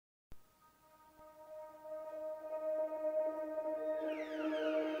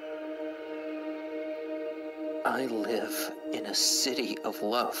I live in a city of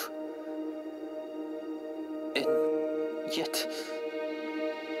love. And yet...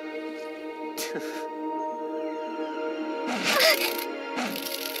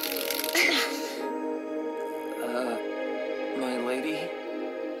 my lady?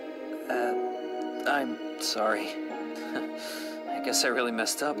 I'm sorry. I guess I really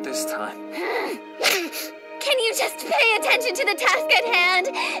messed up this time. Can you just pay attention to the task at hand?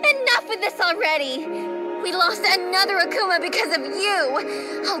 Enough with this already! We lost another Akuma because of you!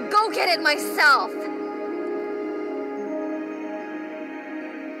 I'll go get it myself!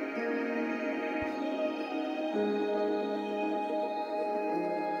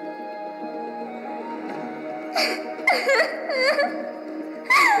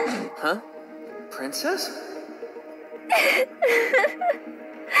 Huh? Princess?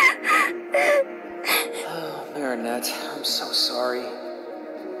 Oh, Marinette, I'm so sorry.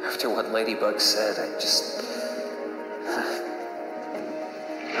 After what Ladybug said, I just...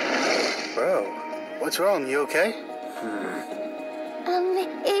 Bro, what's wrong? You okay?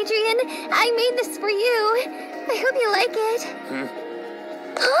 Adrian, I made this for you. I hope you like it.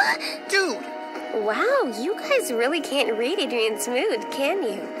 Huh? Dude! Wow, you guys really can't read Adrian's mood, can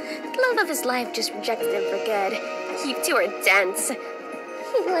you? The love of his life just rejected him for good. You two are dense.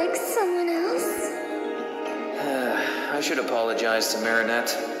 He likes someone else? I should apologize to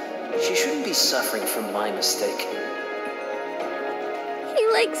Marinette. She shouldn't be suffering from my mistake. He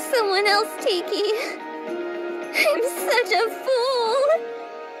likes someone else, Tiki. I'm such a fool.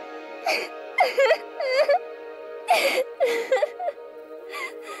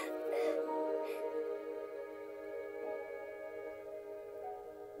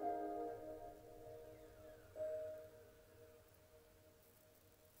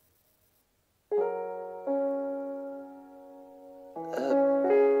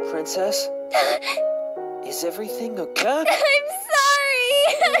 Princess? Is everything okay? I'm sorry.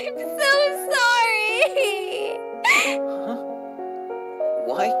 I'm so sorry. Huh?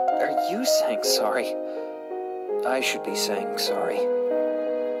 Why are you saying sorry? I should be saying sorry.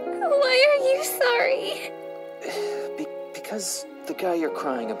 Why are you sorry? Because the guy you're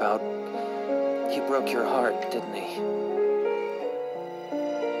crying about, he broke your heart, didn't he?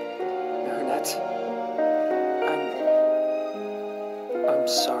 Marinette, I'm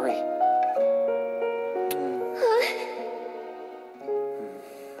sorry.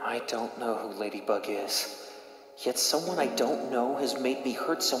 I don't know who Ladybug is. Yet someone I don't know has made me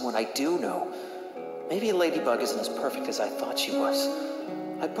hurt someone I do know. Maybe Ladybug isn't as perfect as I thought she was.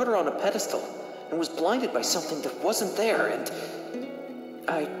 I put her on a pedestal and was blinded by something that wasn't there, and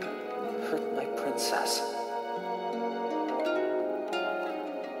I hurt my princess.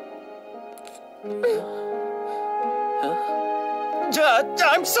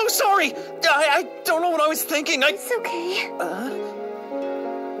 I'm so sorry! I don't know what I was thinking. It's okay.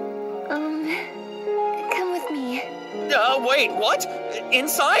 Come with me. Wait, what?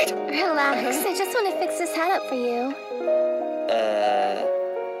 Inside? Relax. I just want to fix this hat up for you.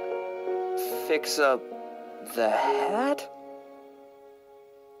 Fix up the hat?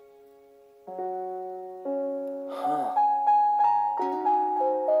 Huh.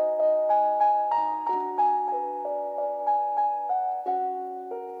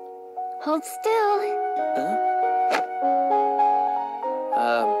 Hold still.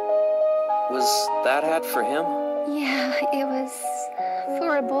 Was that hat for him? Yeah, it was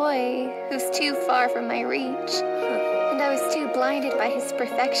for a boy who's too far from my reach. And I was too blinded by his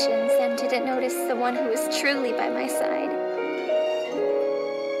perfections and didn't notice the one who was truly by my side.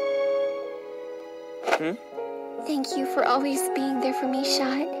 Thank you for always being there for me,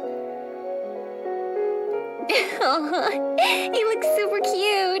 Shot. He looks super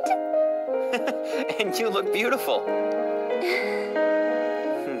cute. And you look beautiful.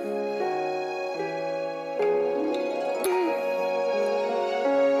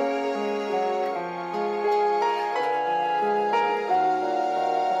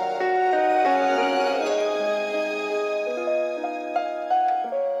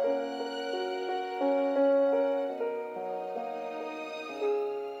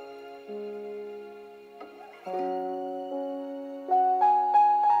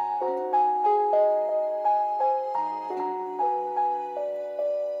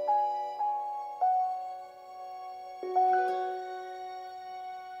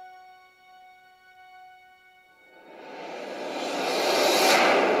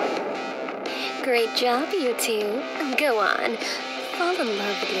 Great job, you two. Go on. Fall in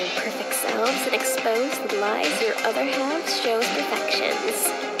love with your imperfect selves and expose the lies your other half shows perfections.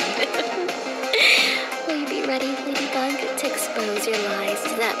 Will you be ready, Ladybug, to expose your lies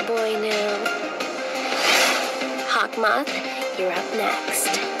to that boy now? Hawkmoth, you're up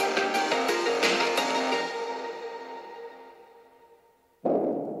next.